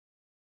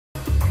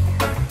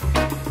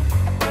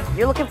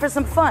You're looking for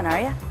some fun, are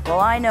you?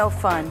 Well, I know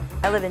fun.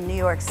 I live in New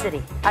York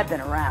City. I've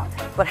been around.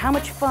 But how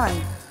much fun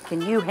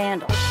can you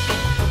handle?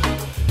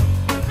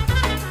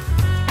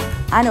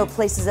 I know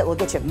places that will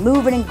get you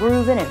moving and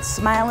grooving and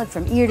smiling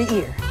from ear to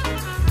ear.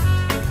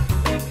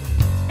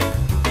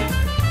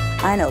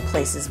 I know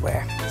places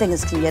where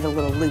things can get a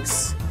little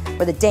loose,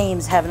 where the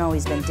dames haven't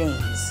always been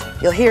dames.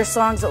 You'll hear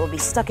songs that will be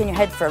stuck in your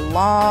head for a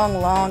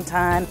long, long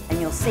time, and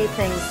you'll see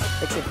things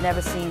that you've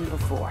never seen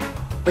before,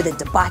 where the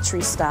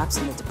debauchery stops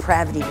and the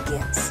depravity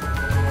begins.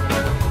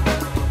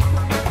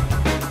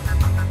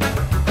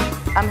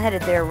 I'm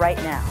headed there right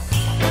now.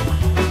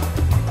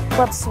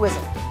 Club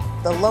Swizzle,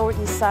 the Lower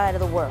East Side of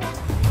the world.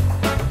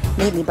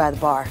 Meet me by the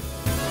bar.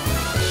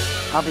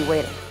 I'll be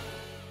waiting.